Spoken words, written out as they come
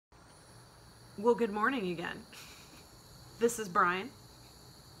Well, good morning again. This is Brian.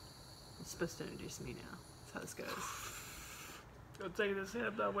 I'm supposed to introduce me now. That's how this goes. Don't take this hit.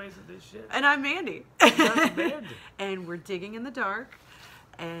 I'm not wasting this shit. And I'm Mandy. That's Mandy. And we're digging in the dark.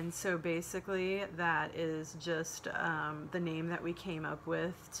 And so basically that is just the name that we came up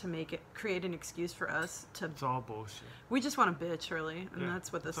with to create an excuse for us to... It's all bullshit. We just want to bitch, really. And Yeah,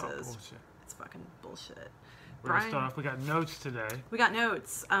 that's what this it's all is. bullshit. It's fucking bullshit. We're going to start off. We got notes today. We got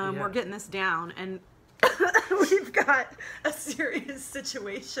notes. Yeah. We're getting this down. And we've got a serious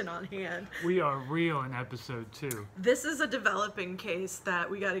situation on hand. We are real in episode 2. This is a developing case that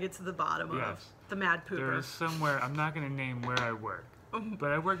we got to get to the bottom of. Yes. The mad pooper. There is somewhere, I'm not going to name where I work, but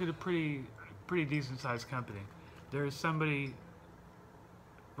I work at a pretty decent sized company. There is somebody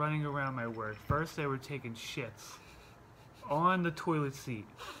running around my work. First they were taking shits on the toilet seat.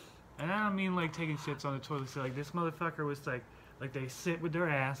 And I don't mean like taking shits on the toilet seat. Like this motherfucker was like they sit with their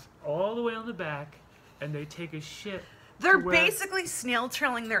ass all the way on the back and they take a shit. They're basically snail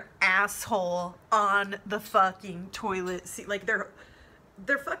trailing their asshole on the fucking toilet seat. Like they're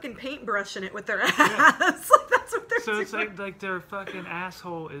fucking paintbrushing it with their ass. Yeah. Like that's what they're So doing. it's like their fucking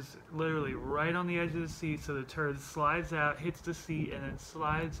asshole is literally right on the edge of the seat, so the turd slides out, hits the seat, and then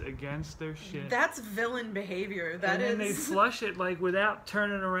slides against their shit. That's villain behavior. And then they flush it like without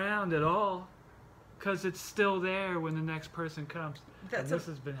turning around at all, because it's still there when the next person comes. And this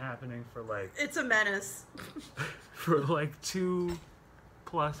has been happening for like It's a menace. for like 2+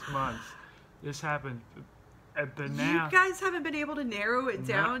 months. This happened. But now, You guys haven't been able to narrow it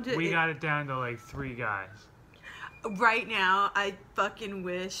down to... we got it down to like 3 guys. Right now, I fucking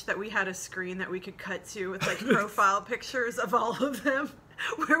wish that we had a screen that we could cut to with like profile pictures of all of them,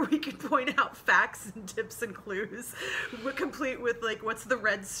 where we could point out facts and tips and clues, complete with like what's the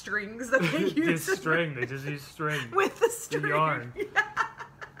red strings that they use. Just string. They just use string. With the string. The yarn. Yeah.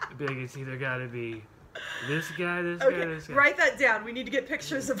 Big. It's either got to be this guy, this Okay, guy, this guy. write that down. We need to get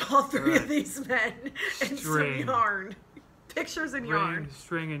pictures of all 3 of these men and String. some yarn. Pictures and yarn.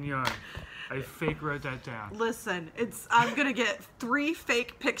 String and yarn. I fake wrote that down. Listen, I'm gonna get 3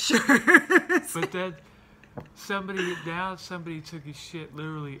 fake pictures. But then somebody took his shit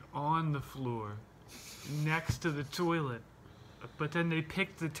literally on the floor next to the toilet. But then they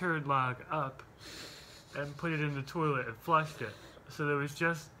picked the turd log up and put it in the toilet and flushed it. So there was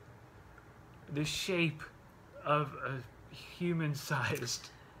just the shape of a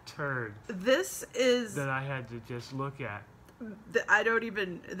human-sized turd. This is... that I had to just look at.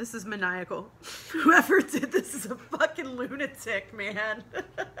 This is maniacal. Whoever did this is a fucking lunatic, man.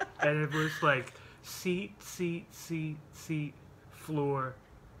 And it was like seat, floor,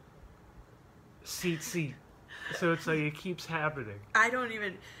 seat. So it's like it keeps happening.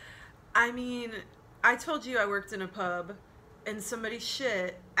 I mean, I told you I worked in a pub and somebody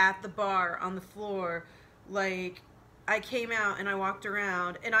shit at the bar on the floor. Like, I came out and I walked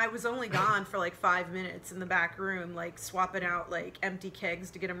around and I was only gone for like 5 minutes in the back room, like swapping out like empty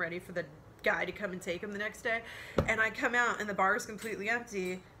kegs to get them ready for the guy to come and take them the next day. And I come out and the bar is completely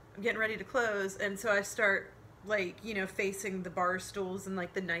empty. I'm getting ready to close. And so I start like, facing the bar stools in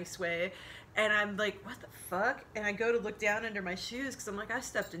like the nice way. And I'm like, what the fuck? And I go to look down under my shoes because I'm like, I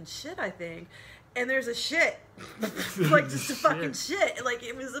stepped in shit, I think. And there's a shit. Like, just a fucking shit. Like,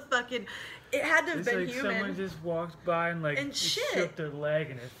 it was a fucking... It had to have been like human. Someone just walked by and shit. shook their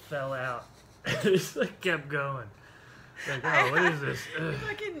leg and it fell out. It just like kept going. Like, oh, what is this? Ugh.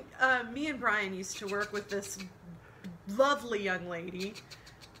 Fucking, me and Brian used to work with this lovely young lady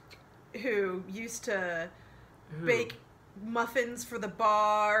who used to bake muffins for the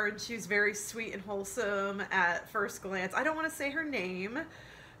bar, and she was very sweet and wholesome at first glance. I don't want to say her name,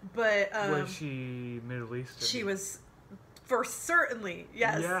 but was she Middle Eastern? She was, for certainly,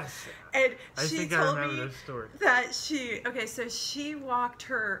 yes. Yes. And I she think told I remember me this story. that she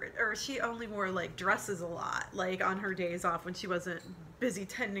only wore like dresses a lot, like on her days off when she wasn't busy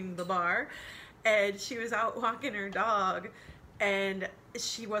tending the bar, and she was out walking her dog, and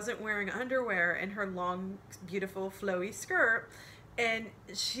she wasn't wearing underwear in her long, beautiful, flowy skirt, and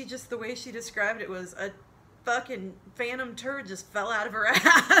the way she described it was a fucking phantom turd just fell out of her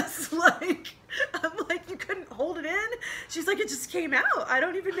ass. Like, I'm like, you couldn't hold it in? She's like, it just came out. I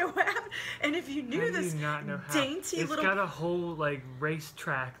don't even know what happened. And if you knew this dainty little... It's got a whole, like,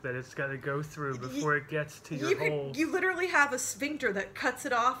 racetrack that it's got to go through before it gets to your hole. You literally have a sphincter that cuts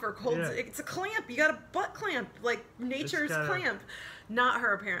it off or holds it. It's a clamp. You got a butt clamp, like nature's clamp. Not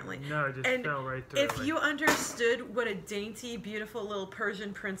her, apparently. No, it just fell right through. If you understood what a dainty, beautiful little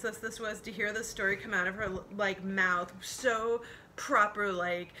Persian princess this was, to hear this story come out of her, like, mouth, so proper,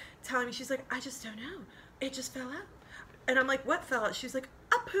 like, telling me, she's like, I just don't know. It just fell out. And I'm like, what fell out? She's like,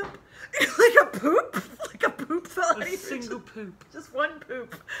 a poop. Like a poop? Like a poop fell out of your... A single poop. Just one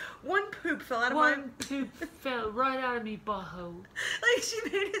poop. One poop fell out of One poop fell right out of me butthole. Like, she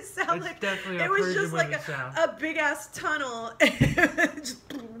made it sound It's like definitely a it was Persian just like women sound. a big ass tunnel.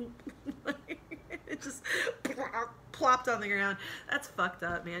 It just plopped on the ground. That's fucked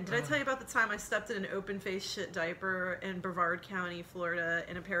up, man. Did I tell you about the time I stepped in an open face shit diaper in Brevard County, Florida,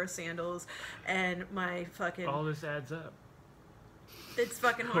 in a pair of sandals, and my fucking... All this adds up. It's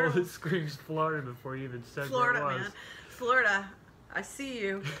fucking All horrible. this screams Florida before you even said Florida, where it was. man. Florida. I see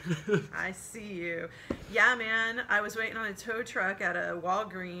you. I see you. Yeah, man. I was waiting on a tow truck at a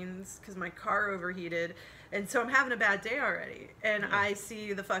Walgreens because my car overheated. And so I'm having a bad day already. And I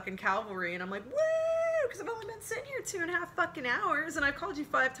see the fucking cavalry and I'm like, woo! Because I've only been sitting here 2.5 fucking hours. And I've called you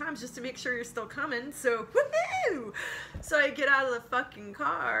 5 times just to make sure you're still coming. So, woohoo! So I get out of the fucking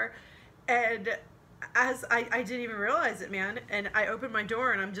car and as I didn't even realize it, man. And I open my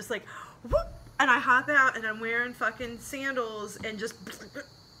door and I'm just like, whoop! And I hop out and I'm wearing fucking sandals and just,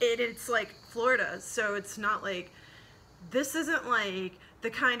 it's like Florida. So it's not like, this isn't like the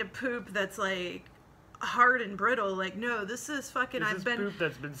kind of poop that's like hard and brittle. Like, no, this is fucking, This I've is been poop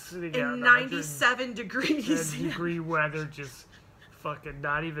that's been sitting in out 97 degrees. degree weather, just fucking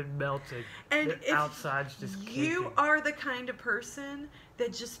not even melting. And The if outside's just you caking. are the kind of person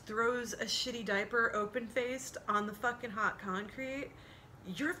that just throws a shitty diaper open-faced on the fucking hot concrete,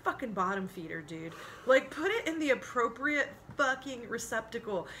 you're a fucking bottom feeder, dude. Like, put it in the appropriate fucking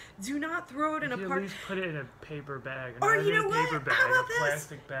receptacle. Do not throw it in a You at park. least put it in a paper bag. Or not you in know a what? paper bag, How about a this?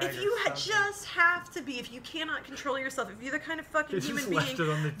 plastic bag If or you something. just have to be, if you cannot control yourself, if you're the kind of fucking Just human left being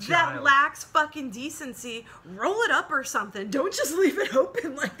it on the that child. lacks fucking decency, roll it up or something. Don't just leave it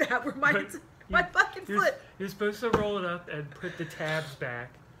open like that where my fucking foot. You're supposed to roll it up and put the tabs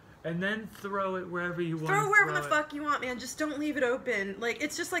back, and then throw it wherever you want. Throw it wherever the it. fuck you want, man. Just don't leave it open. Like,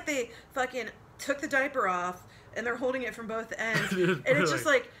 it's just like they fucking took the diaper off and they're holding it from both ends. And it's just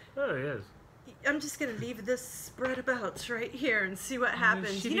like, oh, it is. I'm just gonna leave this spread about right here and see what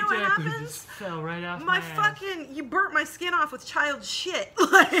happens. The You know what shitty diaper happens? Just fell right off My ass. fucking, you burnt my skin off with child shit.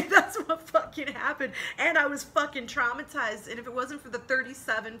 Like, that's what fucking happened. And I was fucking traumatized. And if it wasn't for the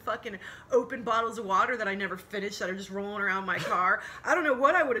 37 fucking open bottles of water that I never finished that are just rolling around my car, I don't know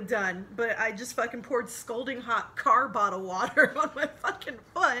what I would have done. But I just fucking poured scalding hot car bottle water on my fucking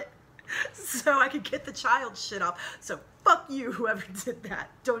foot so I could get the child shit off. So fuck you, whoever did that.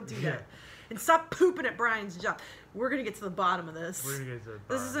 Don't do that. And stop pooping at Brian's job. We're going to get to the bottom of this. We're gonna get to the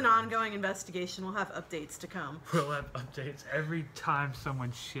This is bottom an of ongoing investigation. We'll have updates to come. We'll have updates every time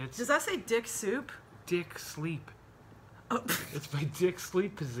someone shits. Does that say dick soup? Dick sleep. Oh. It's my dick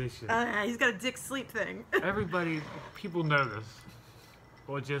sleep position. He's got a dick sleep thing. Everybody, people know this.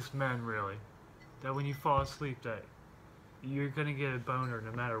 Well, just men, really. That when you fall asleep, that you're gonna get a boner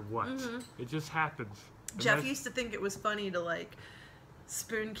no matter what. It just happens. And Jeff that's- used to think it was funny to, like,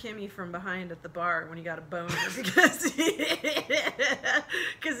 spoon Kimmy from behind at the bar when he got a boner because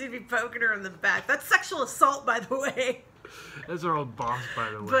he'd be poking her in the back. That's sexual assault, by the way. That's our old boss, by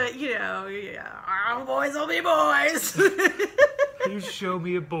the way. But, you know, yeah, our boys will be boys. You show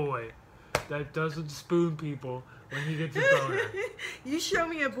me a boy that doesn't spoon people when he gets a boner. You show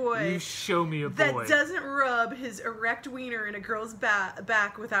me a boy. You show me a That boy. doesn't rub his erect wiener in a girl's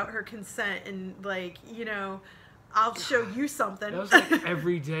back without her consent, and, like, you know, I'll show you something. That was like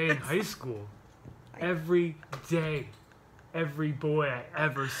every day in high school. Every day. Every boy I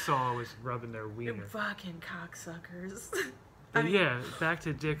ever saw was rubbing their wiener. Fucking cocksuckers. But yeah, back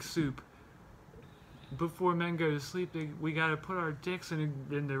to dick soup. Before men go to sleep, we gotta put our dicks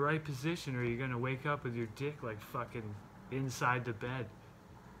in the right position, or you're gonna wake up with your dick like fucking inside the bed.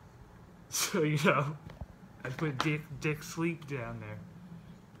 So, you know, I put dick sleep down there.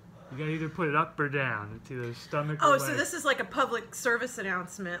 You gotta either put it up or down. It's either stomach or So leg. this is like a public service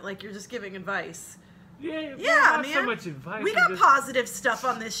announcement, like you're just giving advice. Yeah, Yeah, not man. so much advice. We I'm got just- positive stuff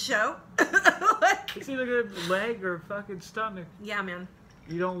on this show. Like, It's either gonna be leg or fucking stomach. yeah, man.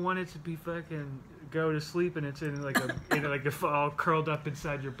 You don't want it to be fucking go to sleep and it's in like a all curled up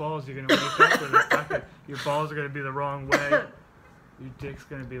inside your balls. You're gonna wake up and fucking, your balls are gonna be the wrong way. Your dick's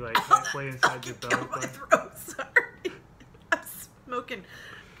gonna be like halfway inside your belly Got my button. throat, sorry. I'm smoking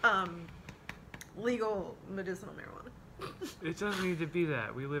legal medicinal marijuana. It doesn't need to be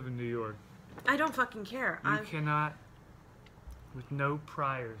that. We live in New York. I don't fucking care. You cannot, with no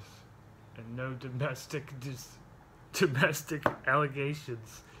priors and no domestic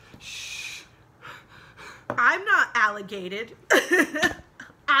allegations. Shh. I'm not alligated.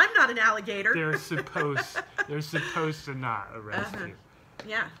 I'm not an alligator. They're supposed to not arrest you.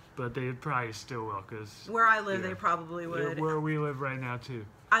 Yeah. But they probably still will, because... Where I live, they probably would. Where we live right now, too.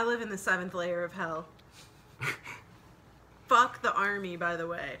 I live in the 7th layer of hell. Fuck the army, by the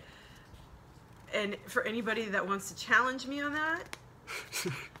way. And for anybody that wants to challenge me on that...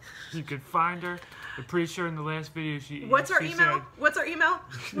 You could find her. I'm pretty sure in the last video she... What's our email? Said, What's our email?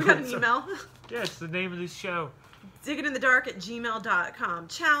 We got an email. Yeah, it's the name of the show. diggitintheddark@gmail.com.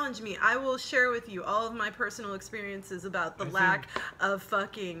 Challenge me. I will share with you all of my personal experiences about the lack of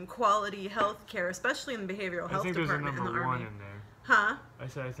fucking quality health care, especially in the behavioral health department. I think there's a in the number Army. 1 in there. Huh? I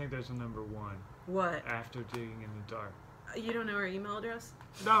said I think there's a number 1. What? After Digging in the Dark. You don't know our email address?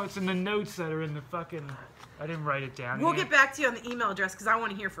 No, it's in the notes that are in the fucking... I didn't write it down. We'll get back to you on the email address because I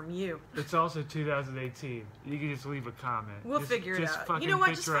want to hear from you. It's also 2018. You can just leave a comment. We'll figure it out. You know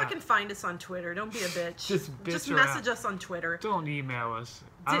what? Just fucking find us on Twitter. Don't be a bitch. Just message us on Twitter. Don't email us.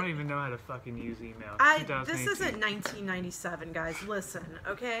 I don't even know how to fucking use email. This isn't 1997, guys. Listen,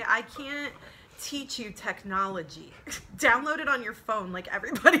 okay? I can't teach you technology. Download it on your phone like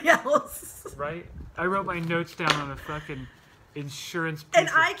everybody else. Right? I wrote my notes down on a fucking... insurance and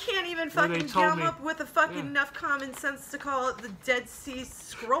I can't even fucking come up with a fucking enough common sense to call it the Dead Sea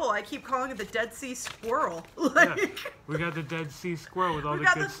Scroll. I keep calling it the Dead Sea Squirrel. Like, we got the Dead Sea Squirrel with all the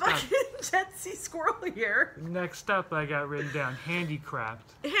good stuff. We got the fucking Dead Sea Squirrel here. Next up, I got written down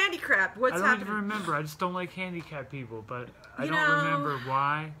handicrapped. Handicrapped. What's happening? I don't even remember. I just don't like handicapped people, but I don't remember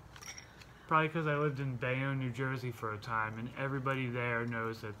why. Probably because I lived in Bayonne, New Jersey for a time, and everybody there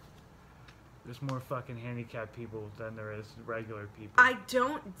knows that there's more fucking handicapped people than there is regular people. I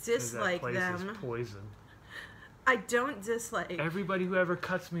don't dislike that place them. Is poison. I don't dislike. Everybody who ever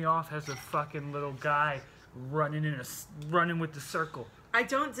cuts me off has a fucking little guy running with the circle. I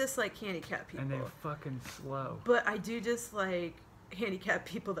don't dislike handicapped people. And they're fucking slow. But I do dislike handicapped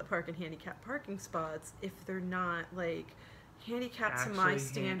people that park in handicapped parking spots if they're not like handicapped to my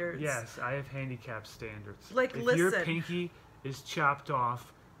standards. Yes, I have handicapped standards. Like, if listen. your pinky is chopped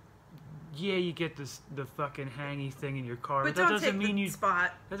off, yeah, you get the fucking hangy thing in your car. But that don't doesn't take mean the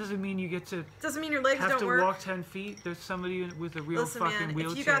spot. That doesn't mean you get to. Doesn't mean your legs have don't to work. walk 10 feet. There's somebody with a real fucking man,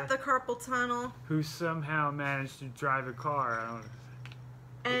 wheelchair. If you got the carpal tunnel, who somehow managed to drive a car.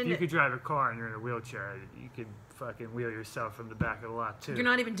 If you could drive a car and you're in a wheelchair, you could fucking wheel yourself from the back of the lot too. You're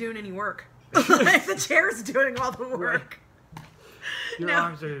not even doing any work. Like, the chair's doing all the work. Right. Your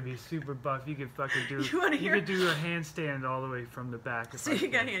arms are gonna be super buff. You could fucking do. You could do a handstand all the way from the back. So you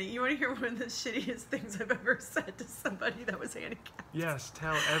got handy. You want to hear one of the shittiest things I've ever said to somebody that was handicapped? Yes,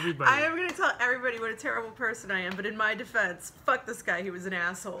 tell everybody. I am gonna tell everybody what a terrible person I am. But in my defense, fuck this guy. He was an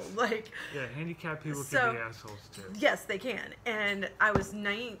asshole. Like. Yeah, handicapped people can be assholes too. Yes, they can. And I was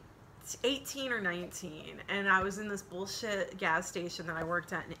 18 or 19, and I was in this bullshit gas station that I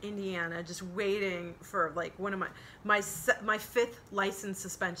worked at in Indiana, just waiting for like one of my 5th license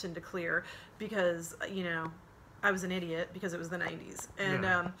suspension to clear because I was an idiot because it was the 90s.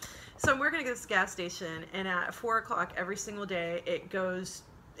 And so I'm working at this gas station, and at 4 o'clock every single day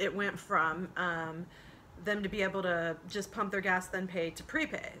it went from them to be able to just pump their gas then pay to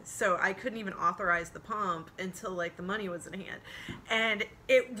prepay. So I couldn't even authorize the pump until like the money was in hand. And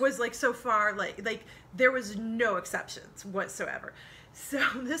it was like so far like there was no exceptions whatsoever. So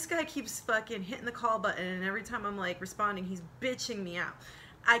this guy keeps fucking hitting the call button, and every time I'm like responding, he's bitching me out.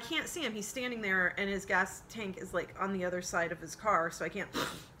 I can't see him. He's standing there and his gas tank is like on the other side of his car, so I can't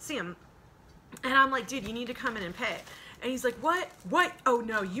see him. And I'm like, dude, you need to come in and pay. And he's like, what? What? Oh,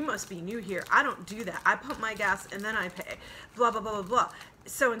 no, you must be new here. I don't do that. I pump my gas and then I pay. Blah, blah, blah, blah, blah.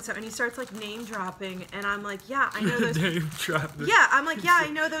 So and so. And he starts, like, name dropping. And I'm like, yeah, I know those Name dropping. Yeah, I'm like, yeah,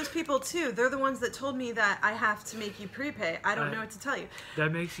 I know those people, too. They're the ones that told me that I have to make you prepay. I don't know what to tell you.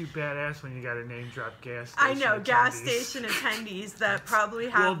 That makes you badass when you got to name drop gas station I know, attendees. gas station attendees that probably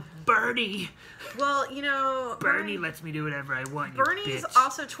have... Well, Bernie. Well, Bernie lets me do whatever I want, Bernie's bitch.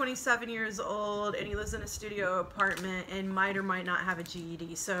 also 27 years old, and he lives in a studio apartment and might or might not have a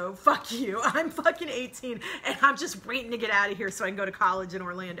GED, so fuck you. I'm fucking 18, and I'm just waiting to get out of here so I can go to college in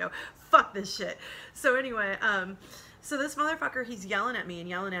Orlando. Fuck this shit. So anyway, so this motherfucker, he's yelling at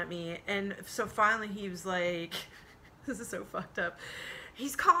me, and so finally he was like, this is so fucked up.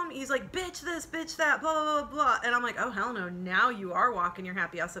 He's calling me, he's like, bitch this, bitch that, blah, blah, blah, blah. And I'm like, oh, hell no, now you are walking your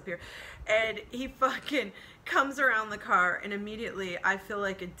happy ass up here. And he fucking comes around the car, and immediately I feel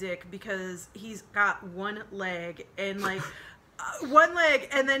like a dick because he's got one leg, and like, one leg,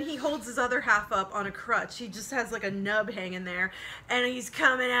 and then he holds his other half up on a crutch. He just has like a nub hanging there, and he's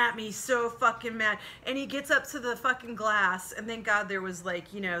coming at me so fucking mad. And he gets up to the fucking glass, and thank God there was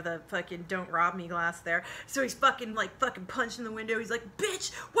like, the fucking don't rob me glass there. So he's fucking punching the window. He's like,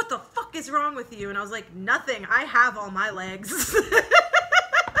 bitch, what the fuck is wrong with you? And I was like, nothing. I have all my legs.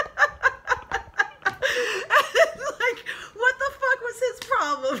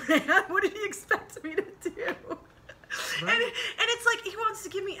 man. What did he expect me to do? Right. And it's like he wants to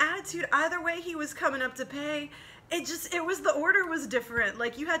give me attitude. Either way, he was coming up to pay. It was the order was different.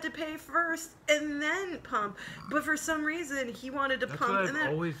 Like you had to pay first and then pump. But for some reason, he wanted to That's pump. what and I've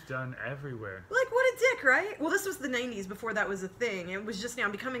then always done everywhere. like what a dick, right? Well, this was the '90s before that was a thing. It was just now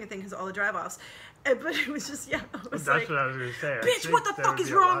becoming a thing because of all the drive-offs. But it was just it was That's like, what I was gonna say. I bitch, think what the there fuck would is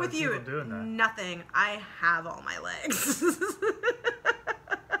be a wrong lot with of you? people doing that. Nothing. I have all my legs.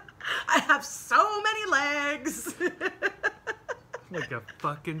 I have so many legs. Like a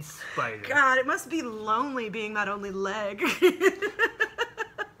fucking spider. God, it must be lonely being that only leg. It's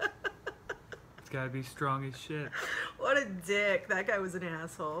gotta be strong as shit. What a dick. That guy was an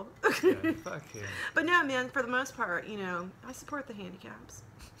asshole. Yeah, fuck him. But no, man, for the most part, I support the handicaps.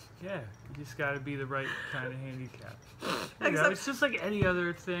 Yeah, you just gotta be the right kind of handicap. Except It's just like any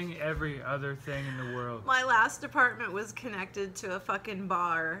other thing, every other thing in the world. my last apartment was connected to a fucking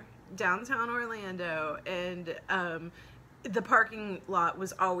bar downtown Orlando, and the parking lot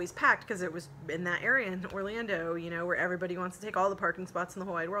was always packed because it was in that area in Orlando, where everybody wants to take all the parking spots in the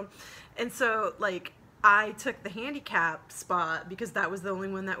whole wide world. And so, like, I took the handicap spot because that was the only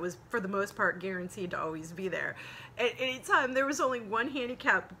one that was, for the most part, guaranteed to always be there. At any time, there was only one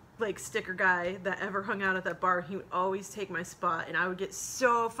handicap, like, sticker guy that ever hung out at that bar. He would always take my spot, and I would get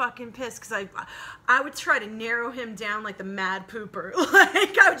so fucking pissed because I would try to narrow him down like the mad pooper.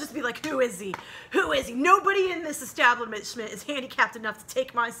 Like, I would just be like, who is he? Who is he? Nobody in this establishment is handicapped enough to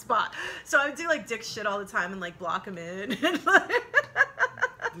take my spot. So I would do, like, dick shit all the time and, like, block him in. And, like,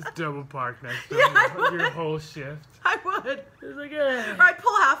 Just double park next to your whole shift. I would. It's like, Or I'd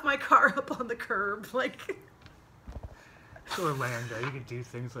pull half my car up on the curb, like... It's Orlando. You can do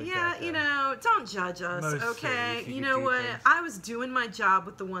things like Yeah, that. don't judge us, Most okay? cities, you You could know do what? things. I was doing my job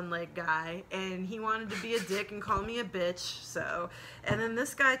with the one-leg guy, and he wanted to be a dick and call me a bitch, so... And then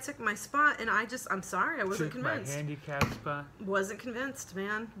this guy took my spot, and I'm sorry, I wasn't Took convinced. my handicap spot. Wasn't convinced,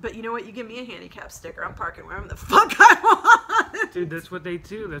 man. But you know what? You give me a handicap sticker, I'm parking wherever the fuck I want! Dude, that's what they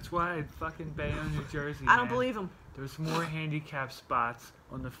do. That's why I fucking Bayonne, New Jersey, I don't man. believe him. There's more handicap spots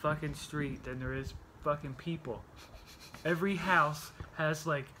on the fucking street than there is fucking people. Every house has,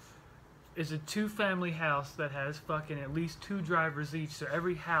 like, is a 2-family house that has fucking at least 2 drivers each, so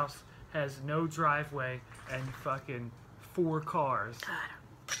every house has no driveway and fucking 4 cars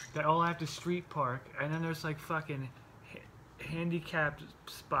that all have to street park, and then there's, like, fucking handicapped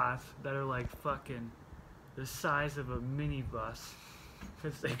spots that are, like, fucking the size of a minibus,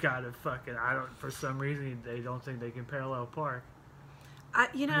 because they gotta fucking, for some reason, they don't think they can parallel park.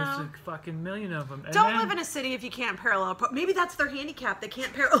 There's a fucking million of them. And Don't then, live in a city if you can't parallel park. Maybe that's their handicap. They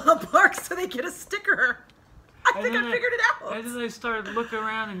can't parallel park, so they get a sticker. I think I figured it out. And then they started looking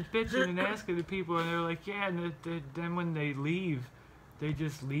around and bitching and asking the people, and they're like, yeah, and then when they leave, they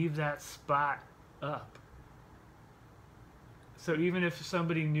just leave that spot up. So even if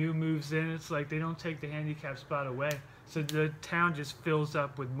somebody new moves in, it's like they don't take the handicap spot away. So the town just fills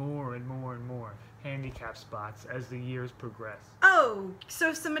up with more and more and more handicap spots as the years progress. Oh, so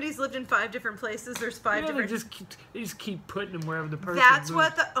if somebody's lived in 5 different places, there's 5 different... They just keep putting them wherever the person That's moves.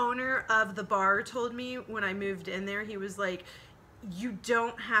 what the owner of the bar told me when I moved in there. He was like, you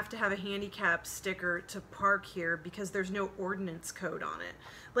don't have to have a handicap sticker to park here because there's no ordinance code on it.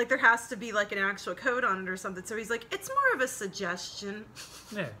 Like, there has to be, like, an actual code on it or something. So he's like, it's more of a suggestion.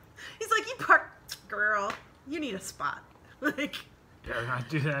 Yeah. He's like, you park... Girl, you need a spot. Like... Better not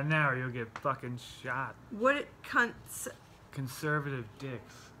do that now or you'll get fucking shot. What Conservative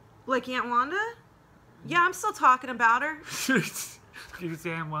dicks. Like Aunt Wanda? Yeah, I'm still talking about her. Because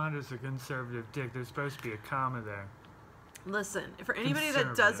Aunt Wanda's a conservative dick. There's supposed to be a comma there. Listen, for anybody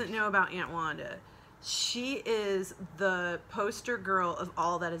that doesn't know about Aunt Wanda, she is the poster girl of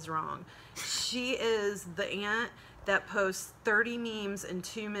all that is wrong. She is the aunt that posts 30 memes in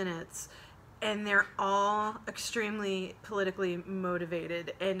 2 minutes, and they're all extremely politically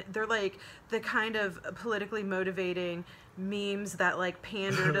motivated, and they're like the kind of politically motivating memes that like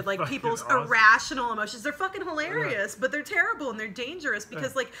pander to like people's awesome. Irrational emotions. They're fucking hilarious, but they're terrible and they're dangerous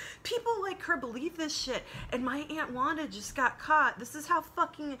because like people like her believe this shit. And my Aunt Wanda just got caught. This is how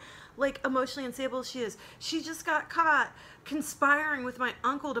fucking like emotionally unstable she is. She just got caught conspiring with my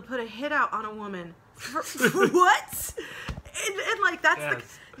uncle to put a hit out on a woman. For what? And like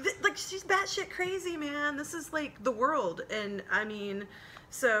that's like she's batshit crazy, man. This is like the world, and I mean,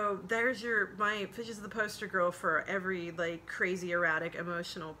 so there's my she's the poster girl for every like crazy, erratic,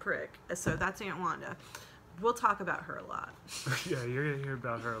 emotional prick. So that's Aunt Wanda. We'll talk about her a lot. Yeah, you're gonna hear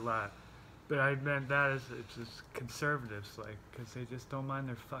about her a lot. But I meant that as it's just conservatives, like, because they just don't mind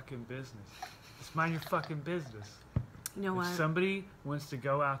their fucking business. Just mind your fucking business. You know what? If somebody wants to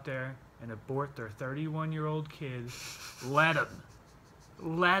go out there and abort their 31-year-old kid, let them.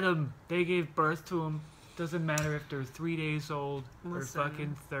 Let them. They gave birth to them. Doesn't matter if they're 3 days old or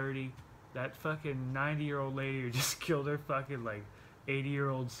fucking 30. That fucking 90-year-old lady who just killed her fucking, like,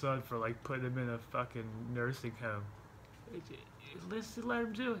 80-year-old son for, like, putting him in a fucking nursing home. Let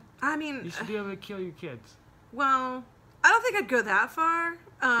him do it. I mean... You should be able to kill your kids. Well, I don't think I'd go that far.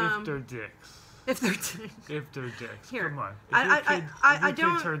 If they're dicks. If they're dicks. If they're dicks. Here, Come on. If your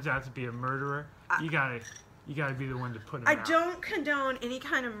don't... kid turns out to be a murderer, you gotta be the one to put him out. I don't condone any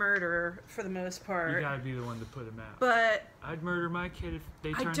kind of murder for the most part. You gotta be the one to put him out. But I'd murder my kid if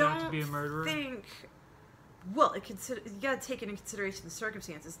they turned out to be a murderer. Well, you gotta take into consideration the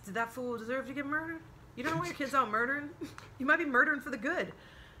circumstances. Did that fool deserve to get murdered? You don't want your kids out murdering. You might be murdering for the good.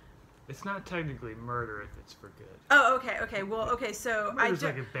 It's not technically murder if it's for good. Oh, okay. Well, okay. So Murder's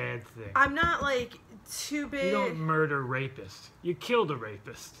like a bad thing. I'm not like too big. You don't murder rapists. You killed a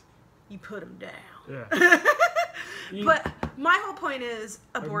rapist. You put him down. Yeah. But my whole point is,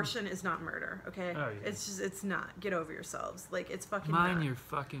 abortion is not murder, okay? Oh, yeah. It's not. Get over yourselves. Like, it's fucking Mind your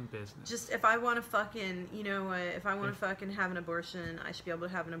fucking business. Just, if I want to fucking, you know what, if I want to fucking have an abortion, I should be able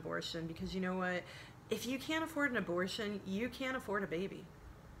to have an abortion, because you know what? If you can't afford an abortion, you can't afford a baby.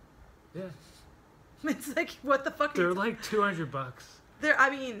 Yeah. It's like, what the fuck? They're like $200.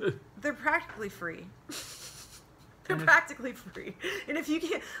 They're practically free. They're practically free. And if you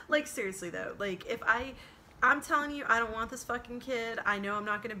can't, like, seriously though, like, I'm telling you, I don't want this fucking kid. I know I'm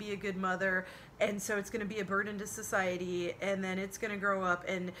not going to be a good mother, and so it's going to be a burden to society, and then it's going to grow up,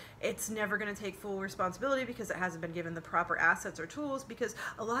 and it's never going to take full responsibility because it hasn't been given the proper assets or tools, because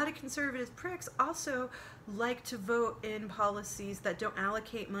a lot of conservative pricks also like to vote in policies that don't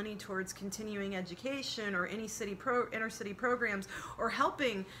allocate money towards continuing education or any inner city programs, or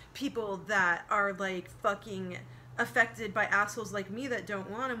helping people that are, like, fucking affected by assholes like me that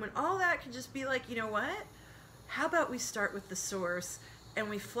don't want them, when all that could just be like, you know what? How about we start with the source and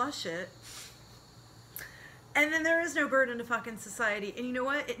we flush it, and then there is no burden to fucking society. And you know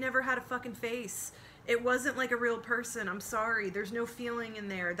what? It never had a fucking face. It wasn't like a real person. I'm sorry. There's no feeling in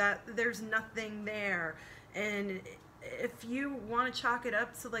there. There's nothing there. And if you want to chalk it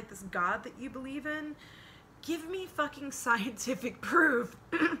up to, like, this God that you believe in, give me fucking scientific proof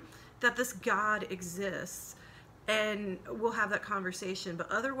that this God exists, and we'll have that conversation.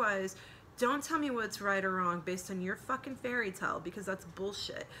 But otherwise, don't tell me what's right or wrong based on your fucking fairy tale, because that's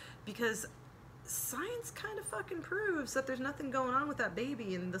bullshit. Because science kind of fucking proves that there's nothing going on with that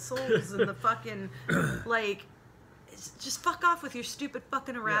baby and the souls and the fucking, like, just fuck off with your stupid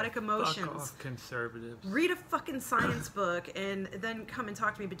fucking erratic emotions. Fuck off, conservatives. Read a fucking science book and then come and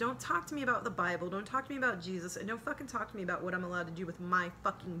talk to me. But don't talk to me about the Bible. Don't talk to me about Jesus. And don't fucking talk to me about what I'm allowed to do with my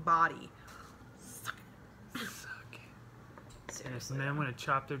fucking body. Suck it. And if men want to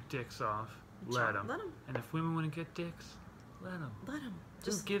chop their dicks off, let them. And if women want to get dicks, let them. Let them.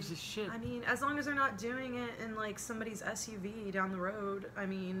 Just gives a shit. I mean, as long as they're not doing it in, like, somebody's SUV down the road. I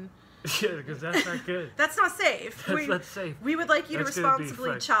mean... Yeah, because that's not good. That's not safe. That's not safe. We would like you to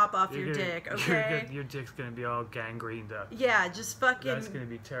responsibly chop off your dick, okay? Your dick's going to be all gangrened up. Yeah, just fucking That's going to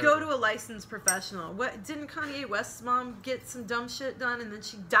be terrible. Go to a licensed professional. What, didn't Kanye West's mom get some dumb shit done and then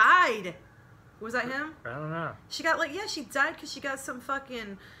she died? Was that him? I don't know. She got, like, yeah, she died because she got some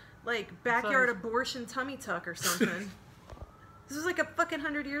fucking, like, backyard abortion tummy tuck or something. This was like a fucking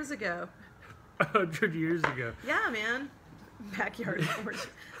 100 years ago. 100 years ago. Yeah, man. Backyard abortion.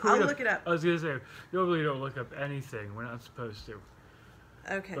 I'll look it up. I was going to say, normally don't look up anything. We're not supposed to.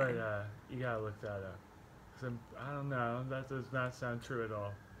 Okay. But you got to look that up. I don't know. That does not sound true at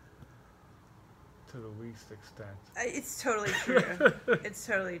all. To the least extent. It's totally true. It's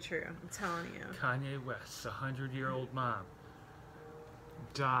totally true. I'm telling you. Kanye West's 100-year-old mom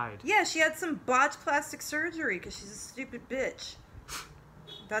died. Yeah, she had some botched plastic surgery because she's a stupid bitch.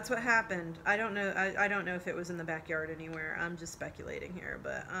 That's what happened. I don't know. I don't know if it was in the backyard anywhere. I'm just speculating here,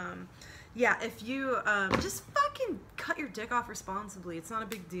 but yeah. If you just fucking cut your dick off responsibly, it's not a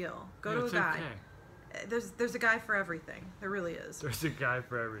big deal. Go to a guy. Okay. There's a guy for everything. There really is. There's a guy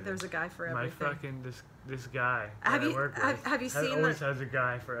for everything. There's a guy for everything. My fucking this guy have that you I work with have you seen always has a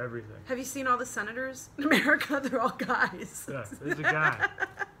guy for everything. Have you seen all the senators in America? They're all guys. Yeah, there's a guy.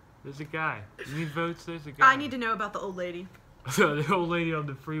 There's a guy. You need votes? There's a guy. I need to know about the old lady. The old lady on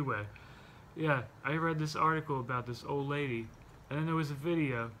the freeway. Yeah, I read this article about this old lady, and then there was a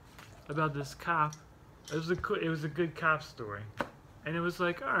video about this cop. It was a good cop story, and it was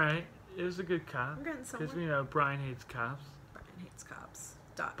like, all right. It was a good cop. I'm getting somewhere. Because, you know, Brian hates cops. Brian hates cops.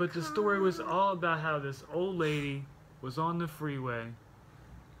 But the story was all about how this old lady was on the freeway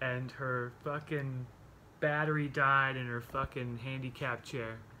and her fucking battery died in her fucking handicap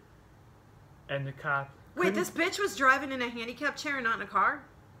chair. And the cop... Wait, this bitch was driving in a handicap chair and not in a car?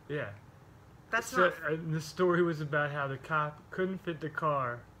 Yeah. That's not... And the story was about how the cop couldn't fit the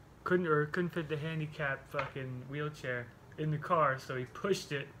car, couldn't fit the handicap fucking wheelchair in the car, so he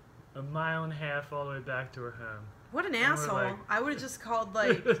pushed it 1.5 miles all the way back to her home. What an asshole. Like, I would have just called,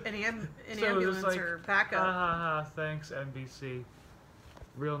 like, an ambulance like, or backup. Thanks, NBC.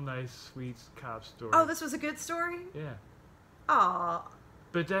 Real nice, sweet cop story. Oh, this was a good story? Yeah. Aw.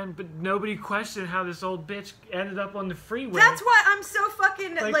 But nobody questioned how this old bitch ended up on the freeway. That's why I'm so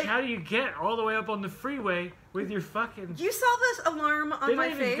fucking, like, how do you get all the way up on the freeway with your fucking... You saw this alarm on my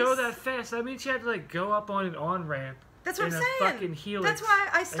face? They didn't even go that fast. I mean, she had to, like, go up on an on-ramp. That's what I'm saying. Fucking helix. That's why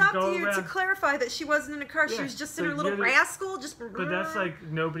I stopped you to clarify that she wasn't in a car. Yeah, she was just in her little rascal. But that's like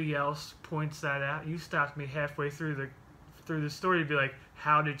nobody else points that out. You stopped me halfway through the story to be like,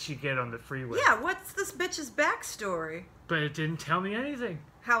 how did she get on the freeway? Yeah, what's this bitch's backstory? But it didn't tell me anything.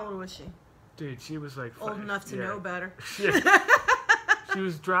 How old was she? Dude, she was like... Old enough to know better. She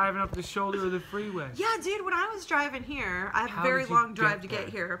was driving up the shoulder of the freeway. Yeah, dude, when I was driving here, I had a very long drive to get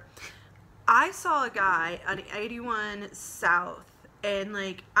here. I saw a guy on 81 South, and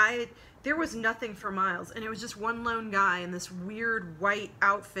like there was nothing for miles, and it was just one lone guy in this weird white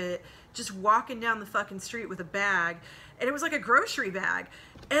outfit just walking down the fucking street with a bag, and it was like a grocery bag.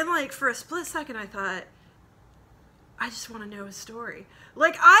 And like for a split second I thought, I just want to know his story.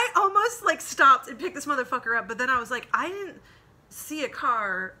 Like I almost like stopped and picked this motherfucker up, but then I was like, I didn't see a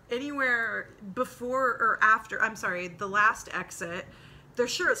car anywhere before or after, I'm sorry, the last exit. There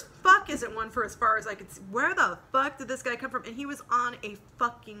sure as fuck isn't one for as far as I could see. Where the fuck did this guy come from? And he was on a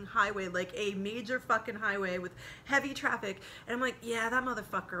fucking highway, like a major fucking highway with heavy traffic. And I'm like, yeah, that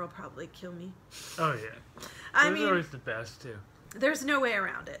motherfucker will probably kill me. Oh, yeah. I mean, those are always the best, too. There's no way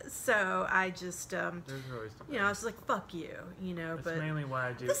around it. So I just, There's always the best. you know, I was like, fuck you, you know. That's but mainly why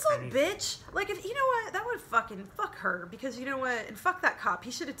I do this old bitch, like, if you know what, that would fucking fuck her, because you know what, and fuck that cop.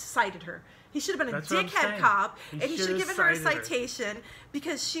 He should have cited her. He should have been a dickhead cop, and he should have given her a citation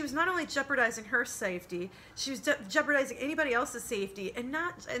because she was not only jeopardizing her safety, she was jeopardizing anybody else's safety, and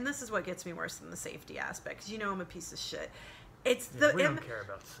this is what gets me worse than the safety aspect, because you know I'm a piece of shit. It's we don't care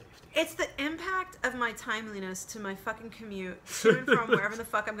about safety. It's the impact of my timeliness to my fucking commute to and from wherever the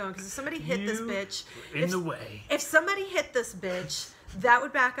fuck I'm going. Because if somebody hit this bitch, if somebody hit this bitch, that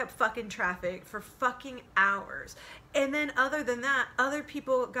would back up fucking traffic for fucking hours. And then other than that, other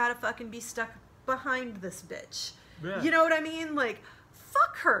people gotta fucking be stuck behind this bitch. Yeah. You know what I mean? Like,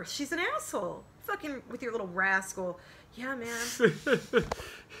 fuck her. She's an asshole. Fucking with your little rascal. Yeah, man.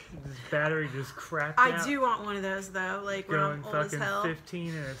 This battery just crapped out. I do want one of those, though. Like, when I'm old as hell.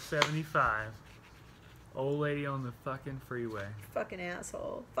 15 and a 75. Old lady on the fucking freeway. Fucking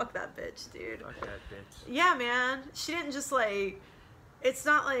asshole. Fuck that bitch, dude. Fuck that bitch. Yeah, man. She didn't just, like... It's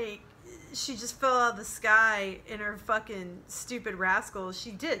not like she just fell out of the sky in her fucking stupid rascal.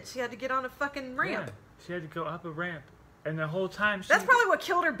 She did. She had to get on a fucking ramp. Yeah, she had to go up a ramp. And the whole time... That's probably what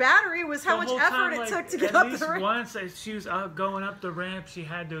killed her battery, was how much effort it took to get up the ramp. Once as she was going up the ramp, she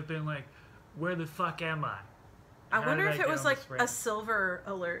had to have been like, where the fuck am I? I wonder if it was like a silver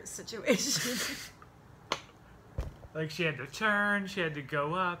alert situation. Like she had to turn, she had to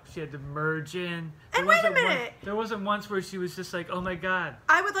go up, she had to merge in. And wait a minute! There wasn't once where she was just like, oh my god.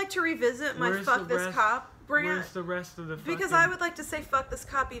 I would like to revisit my fuck this cop rant. Where's the rest of the fucking... Because I would like to say fuck this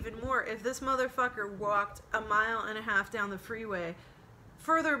cop even more. If this motherfucker walked 1.5 miles down the freeway,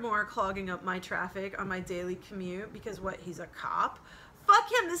 furthermore clogging up my traffic on my daily commute, because what, he's a cop? Fuck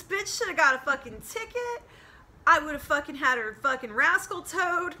him, this bitch should have got a fucking ticket. I would have fucking had her fucking rascal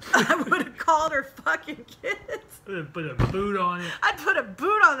towed. I would have called her fucking kids. Put a boot on it. I'd put a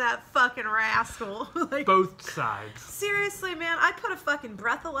boot on that fucking rascal. Like, both sides. Seriously, man, I'd put a fucking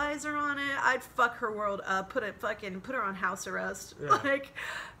breathalyzer on it. I'd fuck her world up. Put her on house arrest. Yeah. Like,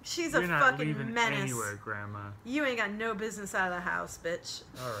 she's You're a not fucking leaving menace. Anywhere, Grandma. You ain't got no business out of the house, bitch.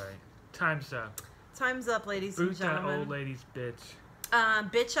 All right, time's up. Time's up, ladies Boot and gentlemen. that old lady's bitch.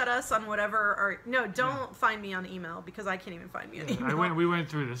 Bitch at us on whatever, or no, don't find me on email, because I can't even find me on email. We went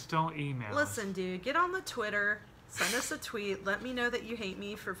through this. Don't email. Listen, dude, get on the Twitter, send us a tweet, let me know that you hate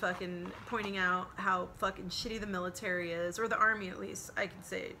me for fucking pointing out how fucking shitty the military is, or the army at least. I can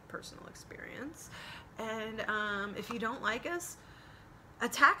say personal experience. And if you don't like us,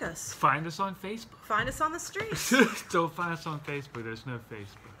 attack us. Find us on Facebook. Find us on the streets. Don't find us on Facebook. There's no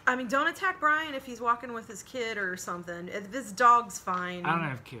Facebook. I mean, don't attack Brian if he's walking with his kid or something. If his dog's fine. I don't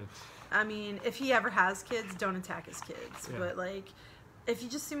have kids. I mean, if he ever has kids, don't attack his kids. Yeah. But, like, if you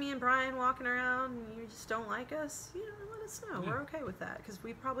just see me and Brian walking around and you just don't like us, let us know. Yeah. We're okay with that because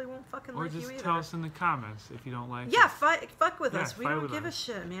we probably won't fucking Or like you just either. tell us in the comments if you don't like Yeah, us. fuck with Yeah, us. We fight don't with give a us.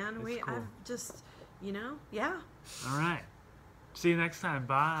 shit, man. It's cool. I've just, yeah. All right. See you next time.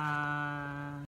 Bye.